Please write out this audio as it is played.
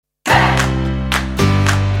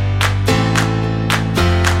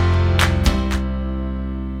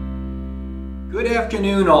Good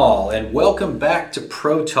afternoon all, and welcome back to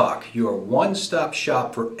Pro Talk, your one-stop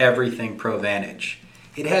shop for everything ProVantage.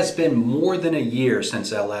 It has been more than a year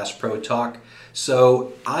since our last Pro Talk,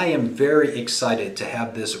 so I am very excited to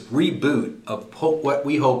have this reboot of what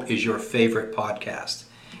we hope is your favorite podcast.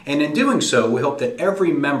 And in doing so, we hope that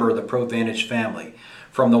every member of the ProVantage family,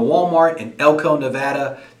 from the Walmart in Elko,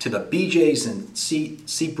 Nevada, to the BJ's in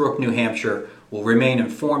Seabrook, New Hampshire, will remain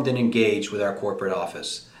informed and engaged with our corporate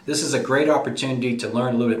office. This is a great opportunity to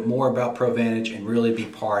learn a little bit more about ProVantage and really be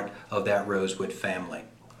part of that Rosewood family.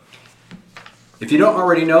 If you don't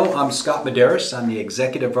already know, I'm Scott Medeiros. I'm the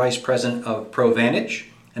Executive Vice President of ProVantage,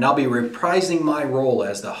 and I'll be reprising my role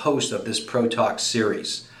as the host of this Pro Talk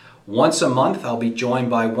series. Once a month, I'll be joined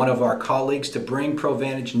by one of our colleagues to bring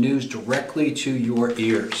ProVantage news directly to your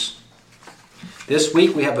ears. This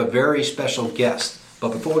week, we have a very special guest.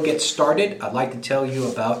 But before we get started, I'd like to tell you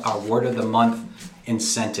about our Word of the Month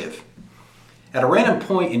incentive. At a random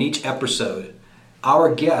point in each episode,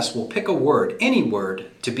 our guest will pick a word, any word,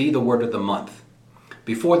 to be the word of the month.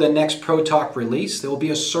 Before the next Pro Talk release, there will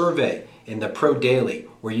be a survey in the Pro Daily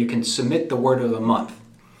where you can submit the word of the month.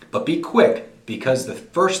 But be quick, because the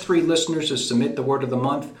first 3 listeners to submit the word of the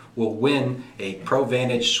month will win a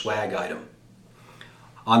ProVantage swag item.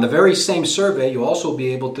 On the very same survey, you'll also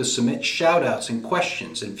be able to submit shout-outs and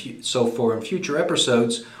questions. So in future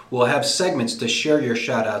episodes, we'll have segments to share your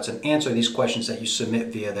shout-outs and answer these questions that you submit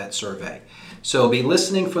via that survey. So be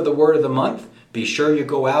listening for the word of the month. Be sure you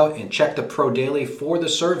go out and check the Pro Daily for the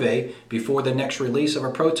survey before the next release of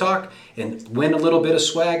our Pro Talk and win a little bit of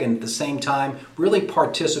swag, and at the same time, really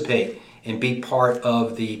participate and be part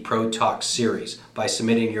of the Pro Talk series by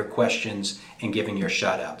submitting your questions and giving your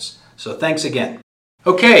shout-outs. So thanks again.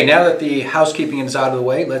 Okay, now that the housekeeping is out of the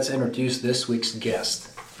way, let's introduce this week's guest.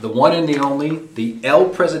 The one and the only, the El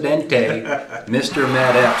Presidente, Mr.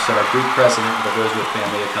 Matt Epps, our Group President of the Rosewood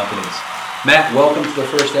family of companies. Matt, welcome to the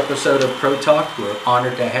first episode of Pro Talk. We're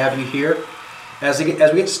honored to have you here. As we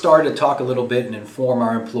get started to talk a little bit and inform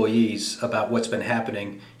our employees about what's been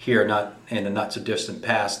happening here in the not-so-distant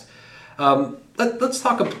past, let's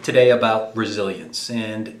talk today about resilience.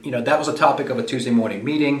 And, that was a topic of a Tuesday morning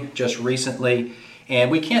meeting just recently. And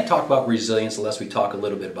we can't talk about resilience unless we talk a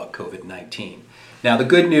little bit about COVID-19. Now, the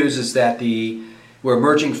good news is that we're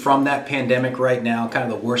emerging from that pandemic right now. Kind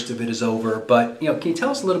of the worst of it is over. But, can you tell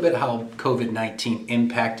us a little bit how COVID-19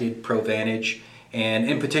 impacted ProVantage, and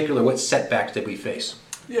in particular, what setbacks did we face?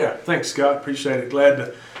 Yeah, thanks, Scott. Appreciate it.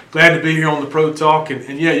 Glad to be here on the Pro Talk.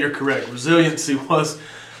 And yeah, you're correct. Resiliency is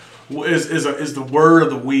the word of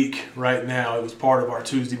the week right now. It was part of our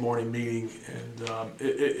Tuesday morning meeting, and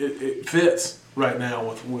it fits right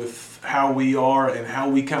now with how we are and how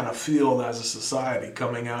we kind of feel as a society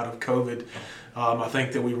coming out of COVID. I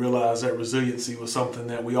think that we realized that resiliency was something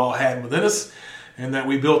that we all had within us, and that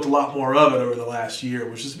we built a lot more of it over the last year,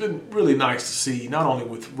 which has been really nice to see, not only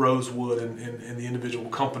with Rosewood and the individual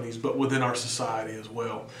companies, but within our society as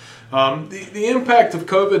well. The impact of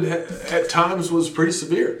COVID at times was pretty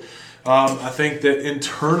severe. I think that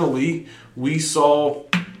internally we saw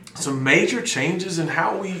some major changes in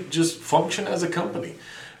how we just function as a company.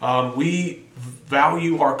 We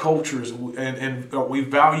value our cultures and we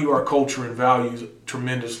value our culture and values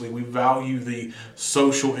tremendously. We value the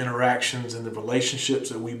social interactions and the relationships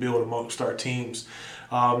that we build amongst our teams.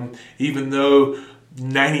 Even though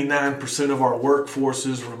 99% of our workforce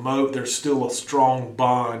is remote, there's still a strong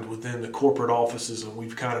bond within the corporate offices, and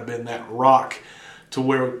we've kind of been that rock to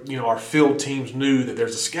where, our field teams knew that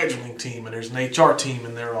there's a scheduling team and there's an HR team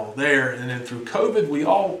and they're all there. And then through COVID, we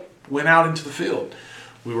all went out into the field.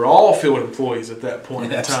 We were all field employees at that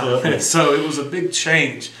point in time. And so it was a big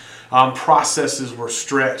change. Processes were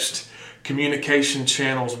stretched. Communication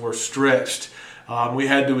channels were stretched. We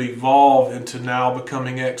had to evolve into now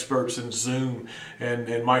becoming experts in Zoom and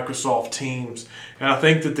Microsoft Teams. And I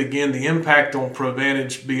think that, again, the impact on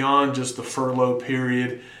ProVantage beyond just the furlough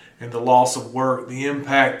period and the loss of work, the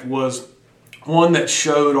impact was one that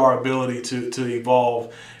showed our ability to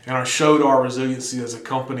evolve, and showed our resiliency as a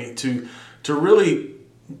company to really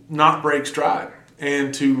not break stride,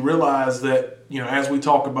 and to realize that, as we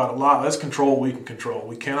talk about a lot, let's control what we can control.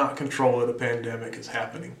 We cannot control that a pandemic is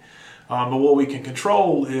happening. But what we can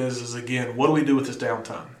control is again, what do we do with this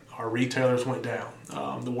downtime? Our retailers went down.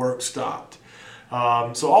 The work stopped.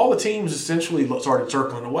 So all the teams essentially started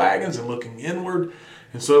circling the wagons and looking inward.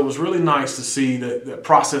 And so it was really nice to see that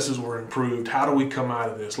processes were improved. How do we come out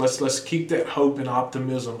of this? Let's keep that hope and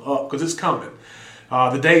optimism up, because it's coming.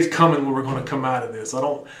 The day's coming when we're going to come out of this.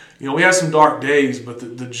 We had some dark days, but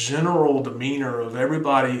the general demeanor of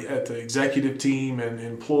everybody at the executive team and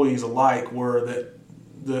employees alike were that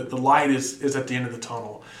the light is at the end of the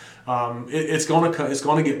tunnel. It's going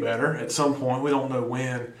to get better at some point. We don't know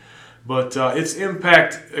when, but its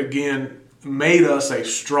impact again made us a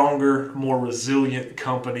stronger, more resilient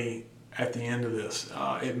company at the end of this.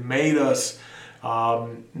 It made us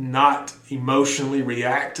not emotionally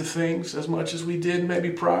react to things as much as we did maybe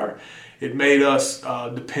prior. It made us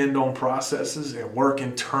depend on processes and work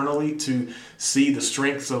internally to see the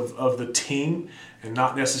strengths of the team and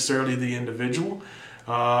not necessarily the individual.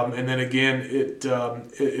 And then again, it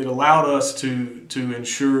allowed us to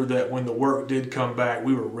ensure that when the work did come back,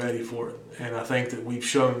 we were ready for it. And I think that we've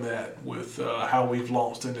shown that with how we've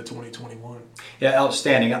launched into 2021. Yeah,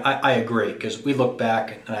 outstanding. I agree, because we look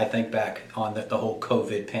back and I think back on the whole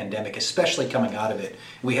COVID pandemic, especially coming out of it.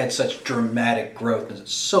 We had such dramatic growth and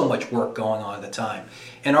so much work going on at the time.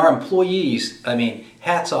 And our employees, I mean,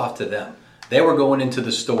 hats off to them. They were going into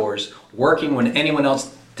the stores, working when anyone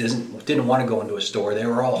else didn't want to go into a store. They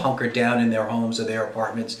were all hunkered down in their homes or their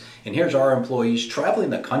apartments. And here's our employees traveling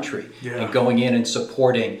the country and going in and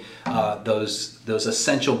supporting those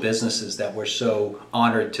essential businesses that we're so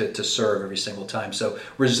honored to serve every single time. So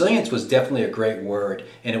resilience was definitely a great word,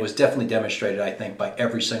 and it was definitely demonstrated, I think, by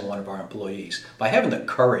every single one of our employees by having the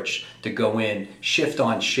courage to go in shift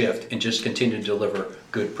on shift and just continue to deliver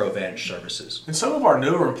good ProVantage services. And some of our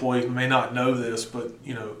newer employees may not know this, but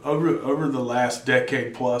over the last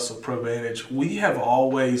decade plus of ProVantage, we have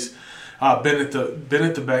always been at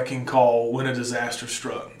the beck and call when a disaster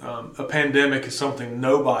struck. A pandemic is something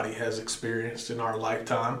nobody has experienced in our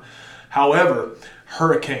lifetime. However,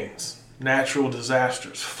 hurricanes, natural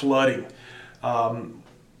disasters, flooding,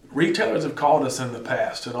 retailers have called us in the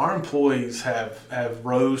past, and our employees have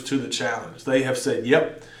rose to the challenge. They have said,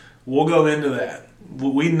 "Yep, we'll go into that.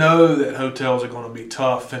 We know that hotels are going to be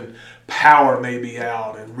tough, and power may be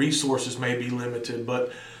out, and resources may be limited,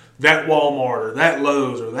 but that Walmart or that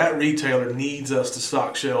Lowe's or that retailer needs us to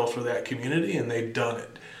stock shelves for that community," and they've done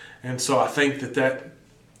it. And so I think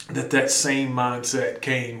that same mindset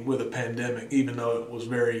came with a pandemic, even though it was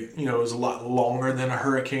it was a lot longer than a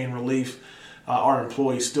hurricane relief. Our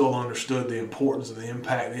employees still understood the importance and the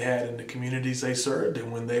impact they had in the communities they served,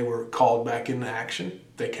 and when they were called back into action,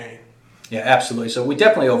 they came. Yeah, absolutely. So we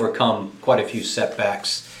definitely overcome quite a few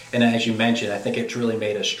setbacks. And as you mentioned, I think it's really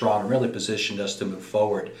made us strong and really positioned us to move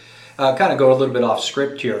forward. Kind of go a little bit off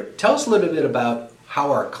script here. Tell us a little bit about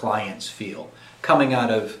how our clients feel coming out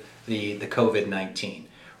of the COVID-19,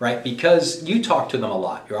 right? Because you talk to them a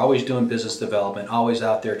lot. You're always doing business development, always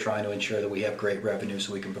out there trying to ensure that we have great revenue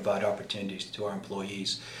so we can provide opportunities to our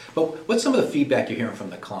employees. But what's some of the feedback you're hearing from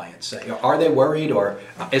the clients? Are they worried, or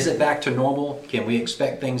is it back to normal? Can we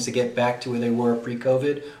expect things to get back to where they were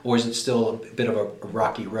pre-COVID, or is it still a bit of a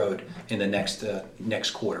rocky road in the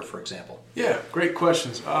next quarter, for example? Yeah, great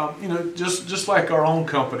questions. Just like our own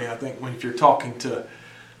company, I think if you're talking to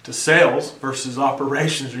sales versus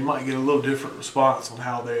operations, you might get a little different response on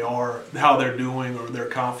how they're doing, or their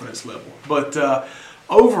confidence level. But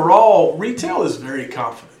overall, retail is very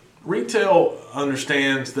confident. Retail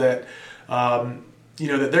understands that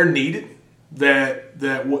that they're needed,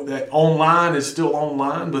 that online is still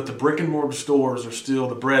online, but the brick and mortar stores are still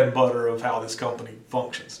the bread and butter of how this company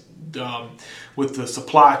functions. With the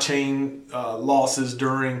supply chain losses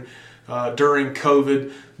during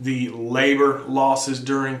COVID, the labor losses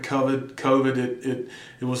during COVID,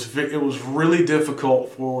 it was really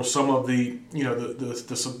difficult for some of the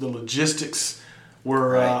logistics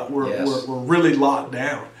were really locked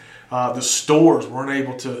down. The stores weren't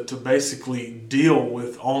able to basically deal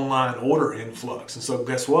with online order influx, and so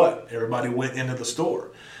guess what? Everybody went into the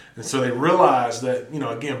store, and so they realized that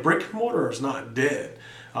again, brick and mortar is not dead.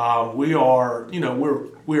 We're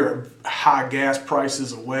high gas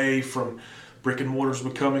prices away from brick and mortars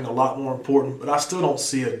becoming a lot more important, but I still don't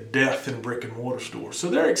see a death in brick and mortar stores. So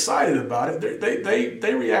they're excited about it.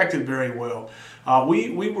 They reacted very well.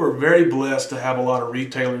 We were very blessed to have a lot of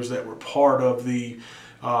retailers that were part of the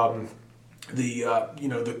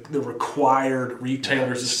required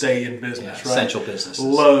retailers to stay in business, right? Essential businesses.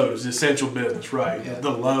 Lowe's, essential business, right? Yeah.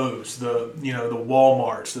 The Lowe's, the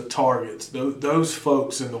Walmarts, the Targets, those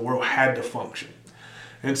folks in the world had to function.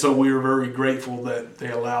 And so we were very grateful that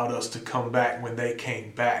they allowed us to come back when they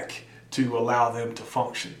came back to allow them to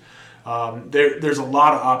function. There's a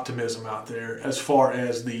lot of optimism out there as far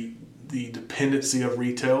as the dependency of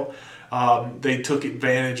retail. They took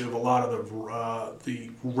advantage of a lot of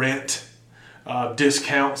the rent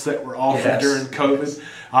discounts that were offered during COVID.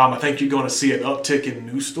 I think you're going to see an uptick in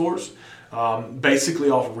new stores,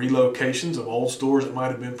 basically off relocations of old stores that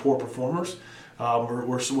might have been poor performers.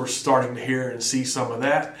 We're starting to hear and see some of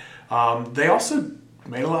that. They also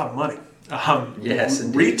made a lot of money. Yes,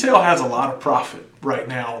 indeed. Retail has a lot of profit right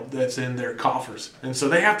now that's in their coffers, and so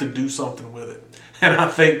they have to do something with it. And I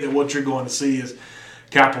think that what you're going to see is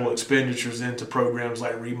capital expenditures into programs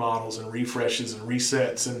like remodels and refreshes and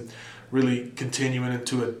resets, and really continuing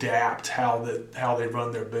to adapt how they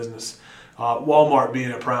run their business. Walmart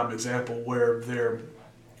being a prime example, where their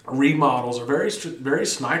remodels are very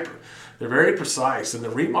sniper. They're very precise, and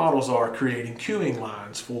the remodels are creating queuing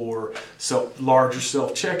lines for larger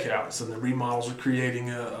self-checkouts, and the remodels are creating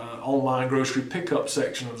an online grocery pickup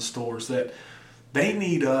section of the stores that they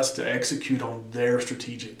need us to execute on their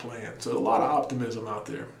strategic plan. So a lot of optimism out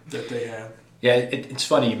there that they have. Yeah, it's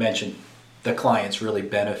funny you mentioned the clients really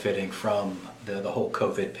benefiting from the whole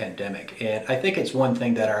COVID pandemic. And I think it's one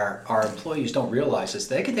thing that our employees don't realize is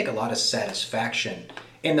they can take a lot of satisfaction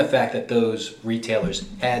in the fact that those retailers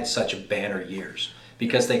had such a banner years,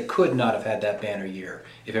 because they could not have had that banner year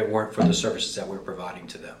if it weren't for the services that we're providing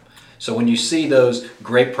to them. So when you see those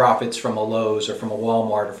great profits from a Lowe's or from a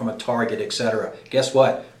Walmart or from a Target, etc., guess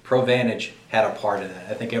what? ProVantage had a part in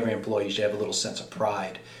that. I think every employee should have a little sense of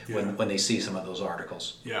pride when they see some of those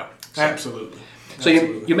articles. Yeah, absolutely. So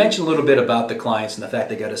you mentioned a little bit about the clients and the fact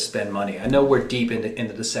they got to spend money. I know we're deep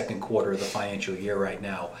into the second quarter of the financial year right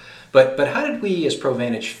now, but how did we as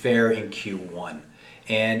ProVantage fare in Q1?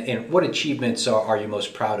 And what achievements are you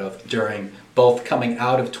most proud of during both coming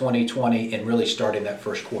out of 2020 and really starting that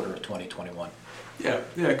first quarter of 2021? Yeah,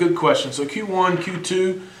 good question. So Q1,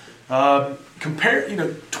 Q2,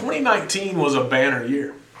 2019 was a banner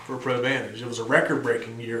year for ProVantage. It was a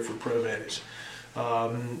record-breaking year for ProVantage.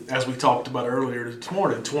 As we talked about earlier this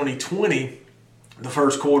morning, 2020, the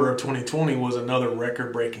first quarter of 2020 was another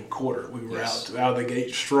record-breaking quarter. We were out of the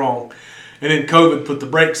gate strong. And then COVID put the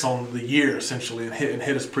brakes on the year, essentially, and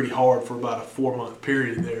hit us pretty hard for about a 4-month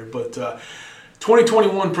period there. But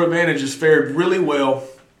 2021 ProVantage has fared really well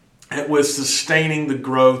with sustaining the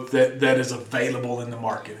growth that is available in the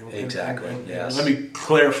market. Exactly, yes. Let me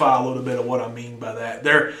clarify a little bit of what I mean by that.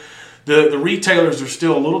 The retailers are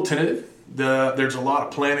still a little tentative. There's a lot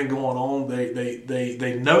of planning going on.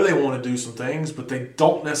 They know they want to do some things, but they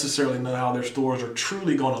don't necessarily know how their stores are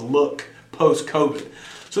truly going to look post-COVID.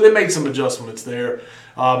 So they made some adjustments there.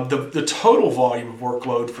 The total volume of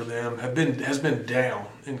workload for them has been down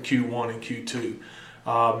in Q1 and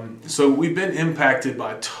Q2. So we've been impacted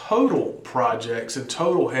by total projects and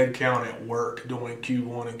total headcount at work during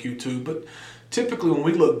Q1 and Q2. But typically when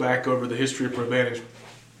we look back over the history of ProVantage,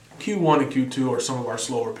 Q1 and Q2 are some of our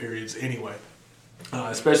slower periods anyway,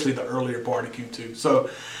 especially the earlier part of Q2. So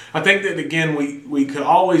I think that, again, we could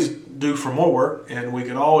always do for more work, and we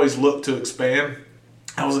could always look to expand.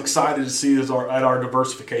 I was excited to see our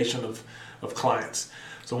diversification of clients.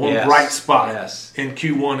 So one bright spot in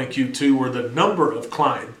Q1 and Q2 were the number of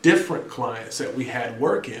different clients that we had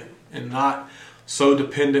work in, and not so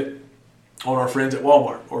dependent on our friends at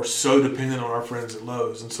Walmart or so dependent on our friends at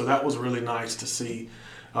Lowe's. And so that was really nice to see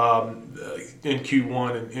in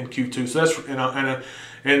Q1 and Q2. So that's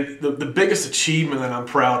and the biggest achievement that I'm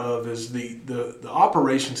proud of is the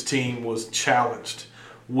operations team was challenged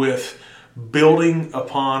with building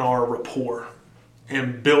upon our rapport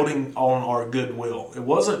and building on our goodwill. It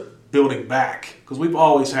wasn't building back, because we've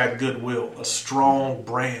always had goodwill, a strong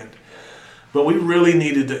brand. But we really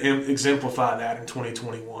needed to exemplify that in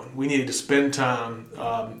 2021. We needed to spend time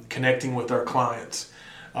connecting with our clients,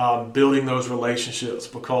 building those relationships,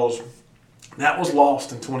 because that was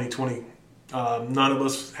lost in 2020. None of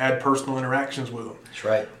us had personal interactions with them. That's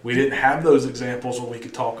right. We didn't have those examples where we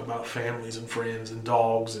could talk about families and friends and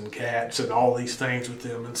dogs and cats and all these things with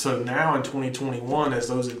them. And so now in 2021, as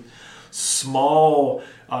those small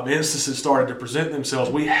instances started to present themselves,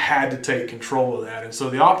 we had to take control of that. And so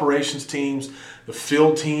the operations teams, the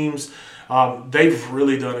field teams, they've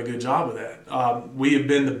really done a good job of that. We have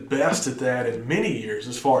been the best at that in many years,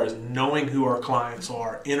 as far as knowing who our clients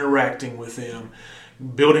are, interacting with them,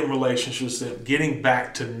 building relationships, and getting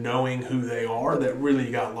back to knowing who they are. That really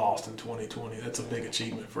got lost in 2020. That's a big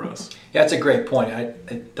achievement for us. Yeah, that's a great point. I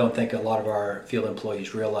don't think a lot of our field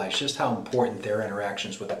employees realize just how important their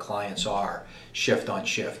interactions with the clients are, shift on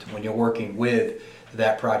shift. When you're working with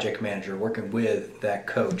that project manager, working with that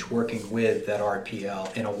coach, working with that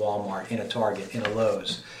RPL in a Walmart, in a Target, in a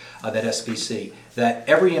Lowe's, that SBC, that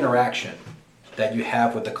every interaction that you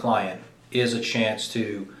have with the client is a chance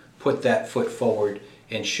to put that foot forward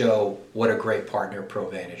and show what a great partner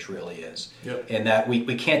ProVantage really is. Yep. And that we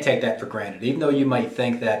can't take that for granted. Even though you might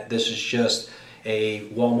think that this is just a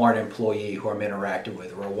Walmart employee who I'm interacting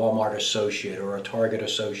with, or a Walmart associate, or a Target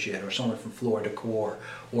associate, or someone from Floor & Decor,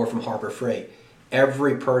 or from Harbor Freight,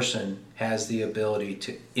 every person has the ability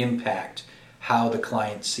to impact how the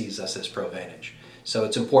client sees us as ProVantage. So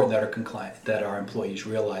it's important that our employees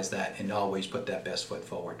realize that and always put that best foot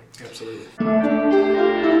forward. Absolutely.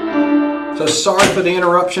 So sorry for the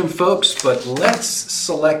interruption, folks, but let's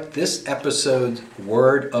select this episode's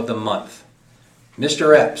word of the month.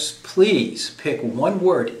 Mr. Epps, please pick one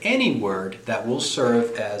word, any word, that will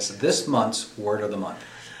serve as this month's word of the month.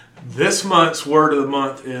 This month's word of the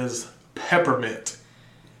month is peppermint.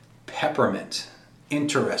 Peppermint.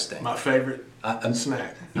 Interesting. My favorite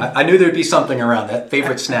snack. I knew there'd be something around that.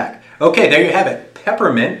 Favorite snack. Okay, there you have it.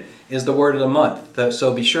 Peppermint is the word of the month.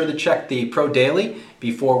 So be sure to check the Pro Daily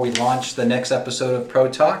before we launch the next episode of Pro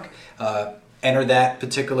Talk. Enter that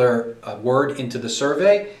particular word into the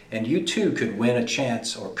survey, and you too could win a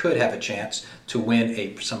chance, or could have a chance, to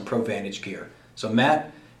win some ProVantage gear. So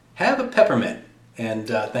Matt, have a peppermint, and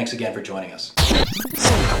thanks again for joining us.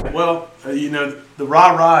 Well, the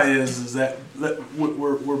rah-rah is that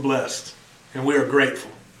we're blessed, and we are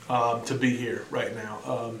grateful to be here right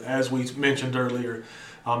now. As we mentioned earlier,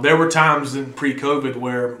 there were times in pre-COVID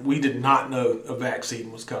where we did not know a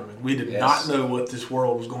vaccine was coming. We did not know what this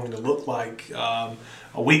world was going to look like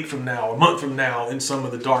a week from now, a month from now, in some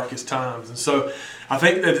of the darkest times. And so I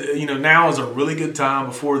think that now is a really good time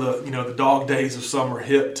before the dog days of summer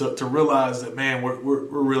hit to realize that, man, we're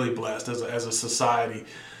really blessed as a society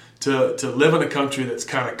to live in a country that's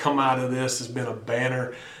kind of come out of this, has been a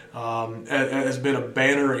banner. Has been a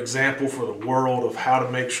banner example for the world of how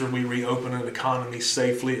to make sure we reopen an economy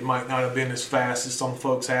safely. It might not have been as fast as some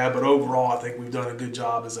folks have, but overall I think we've done a good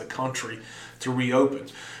job as a country to reopen.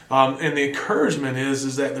 And the encouragement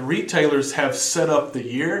is that the retailers have set up the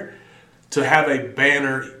year to have a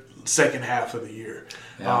banner second half of the year.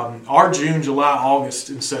 Yeah. Our June, July, August,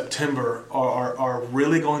 and September are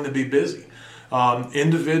really going to be busy.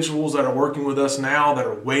 Individuals that are working with us now that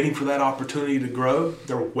are waiting for that opportunity to grow,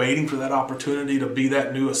 they're waiting for that opportunity to be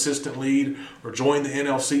that new assistant lead or join the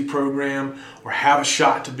NLC program or have a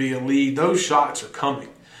shot to be a lead. Those shots are coming.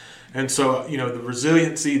 And so, the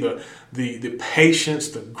resiliency, the patience,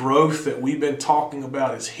 the growth that we've been talking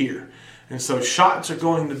about is here. And so shots are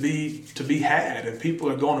going to be had, and people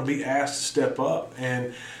are going to be asked to step up.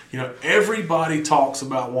 And everybody talks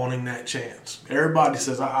about wanting that chance. Everybody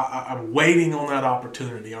says, I'm waiting on that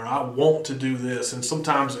opportunity, or I want to do this. And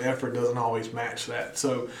sometimes the effort doesn't always match that.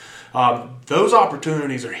 So those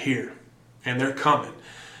opportunities are here, and they're coming.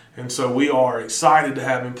 And so we are excited to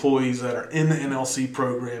have employees that are in the NLC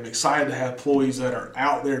program, excited to have employees that are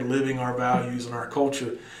out there living our values and our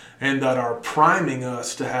culture, and that are priming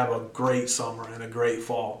us to have a great summer and a great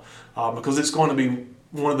fall, because it's going to be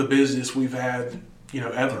one of the busiest we've had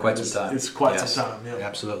ever. Quite some time. It's quite some time, yeah.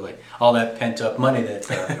 Absolutely. All that pent-up money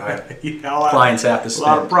that our clients have to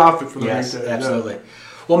spend. A lot of profit for the Yes, retail. absolutely. Yeah.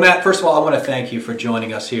 Well, Matt, first of all, I want to thank you for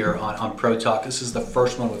joining us here on Pro Talk. This is the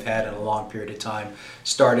first one we've had in a long period of time.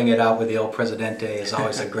 Starting it out with the El Presidente is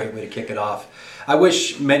always a great way to kick it off. I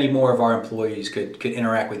wish many more of our employees could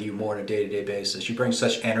interact with you more on a day-to-day basis. You bring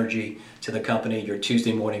such energy to the company. Your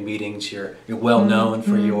Tuesday morning meetings, you're well known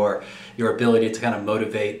for your ability to kind of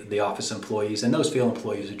motivate the office employees and those field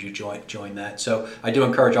employees that you join that. So I do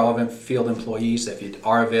encourage all of field employees, if you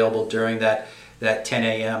are available during that 10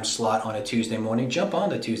 a.m. slot on a Tuesday morning, jump on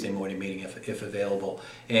the Tuesday morning meeting if available,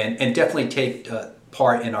 and definitely take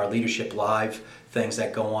part in our Leadership Live things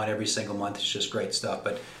that go on every single month. It's just great stuff.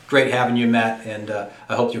 But great having you, Matt, and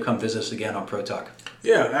I hope you'll come visit us again on Pro Talk.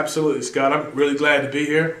 Yeah, absolutely, Scott. I'm really glad to be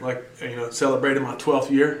here. Celebrating my 12th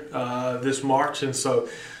year this March, and so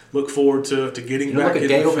look forward to getting back into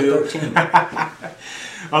the field. 13.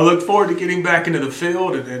 I look forward to getting back into the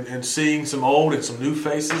field and seeing some old and some new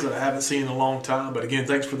faces that I haven't seen in a long time. But again,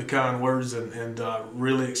 thanks for the kind words, and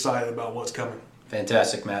really excited about what's coming.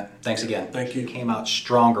 Fantastic, Matt. Thanks again. Thank you. We came out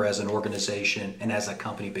stronger as an organization and as a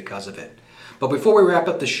company because of it. But before we wrap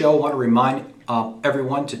up the show, I want to remind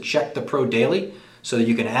everyone to check the Pro Daily so that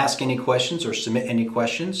you can ask any questions or submit any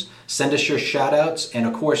questions. Send us your shout outs, and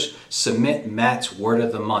of course, submit Matt's Word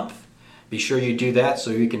of the Month. Be sure you do that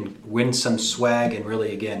so you can win some swag and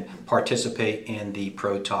really, again, participate in the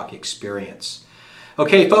Pro Talk experience.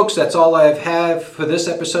 Okay, folks, that's all I have for this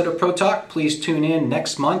episode of Pro Talk. Please tune in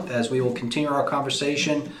next month as we will continue our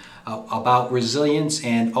conversation about resilience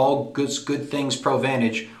and all good things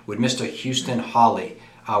ProVantage with Mr. Houston Hawley,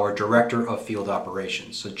 our Director of Field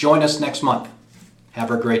Operations. So join us next month. Have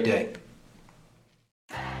a great day.